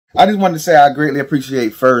I just wanted to say I greatly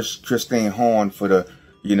appreciate first Christine Horn for the,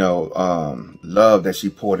 love that she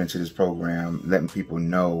poured into this program, letting people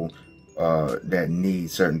know that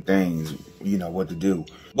need certain things, what to do.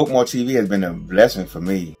 Bookmore TV has been a blessing for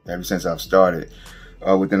me ever since I've started.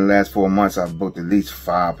 Within the last 4 months, I've booked at least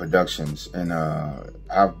 5 productions, and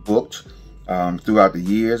I've booked throughout the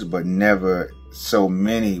years, but never so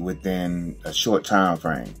many within a short time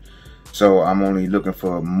frame. So I'm only looking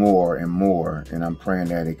for more and more, and I'm praying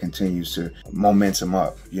that it continues to momentum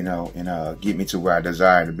up, and get me to where I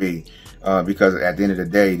desire to be. Because at the end of the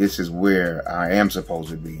day, this is where I am supposed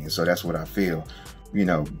to be, and so that's what I feel.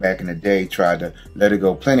 Back in the day, tried to let it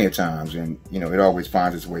go plenty of times, and it always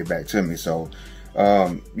finds its way back to me. So,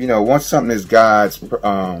 once something is God's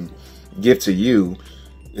gift to you,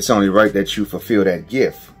 it's only right that you fulfill that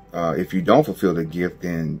gift. If you don't fulfill the gift,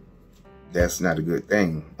 then that's not a good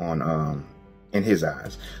thing in his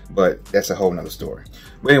eyes. But that's a whole nother story.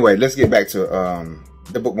 But anyway, let's get back to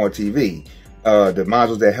the Bookmore TV. The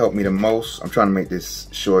modules that helped me the most, I'm trying to make this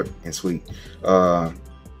short and sweet. The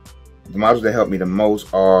modules that help me the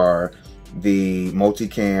most are the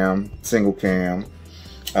multicam, single cam,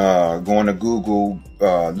 going to Google,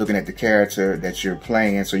 looking at the character that you're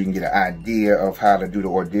playing so you can get an idea of how to do the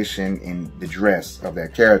audition and the dress of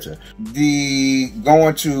that character. The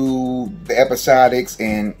going to the episodics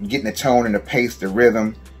and getting the tone and the pace, the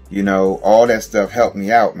rhythm, all that stuff helped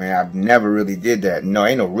me out, man. I've never really did that. No,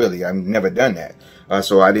 ain't no really. I've never done that.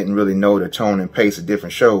 So I didn't really know the tone and pace of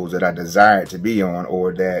different shows that I desired to be on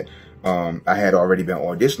or that I had already been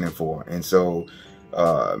auditioning for. And so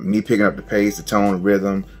me picking up the pace, the tone,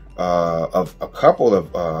 rhythm of a couple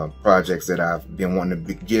of projects that I've been wanting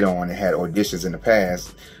to get on and had auditions in the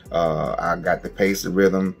past, I got the pace, the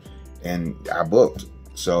rhythm, and I booked.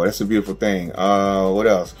 So that's a beautiful thing. What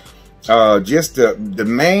else? Just the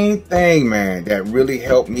main thing, man, that really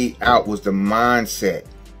helped me out was the mindset.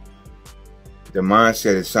 The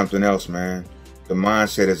mindset is something else, man. The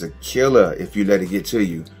mindset is a killer if you let it get to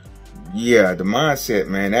you. Yeah, the mindset,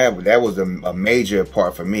 man, that was a major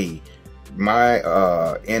part for me. My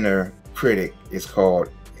inner critic is called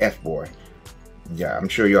F-boy. Yeah, I'm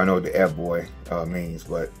sure y'all know what the F-boy means,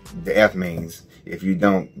 but the F means, if you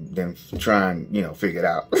don't, then try and, figure it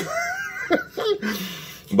out.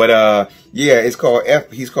 But yeah, it's called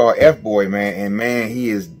he's called F-boy, man, and man,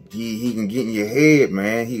 he can get in your head,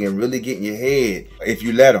 man. He can really get in your head if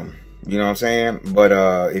you let him. You know what I'm saying? But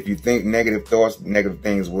if you think negative thoughts, negative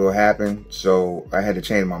things will happen. So I had to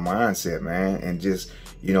change my mindset, man, and just,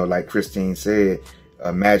 like Christine said,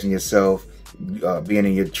 imagine yourself being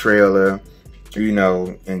in your trailer,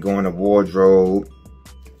 and going to wardrobe,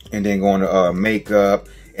 and then going to makeup,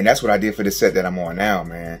 and that's what I did for the set that I'm on now,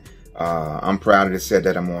 man. I'm proud of the set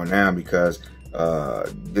that I'm on now because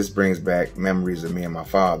this brings back memories of me and my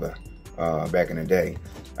father back in the day.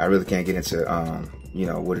 I really can't get into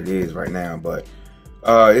what it is right now, but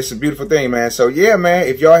it's a beautiful thing, man. So yeah, man,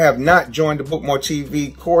 if y'all have not joined the Bookmore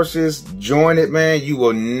TV courses, join it, man. You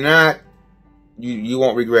will not, you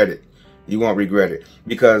won't regret it. You won't regret it,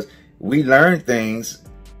 because we learn things,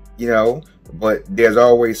 but there's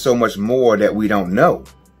always so much more that we don't know.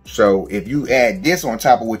 So if you add this on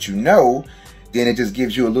top of what you know, then it just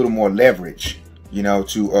gives you a little more leverage,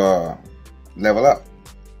 to level up.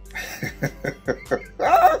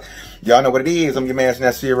 Y'all know what it is. I'm your man,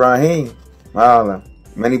 Nasir Rahim.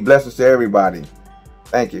 Many blessings to everybody.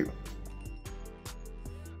 Thank you.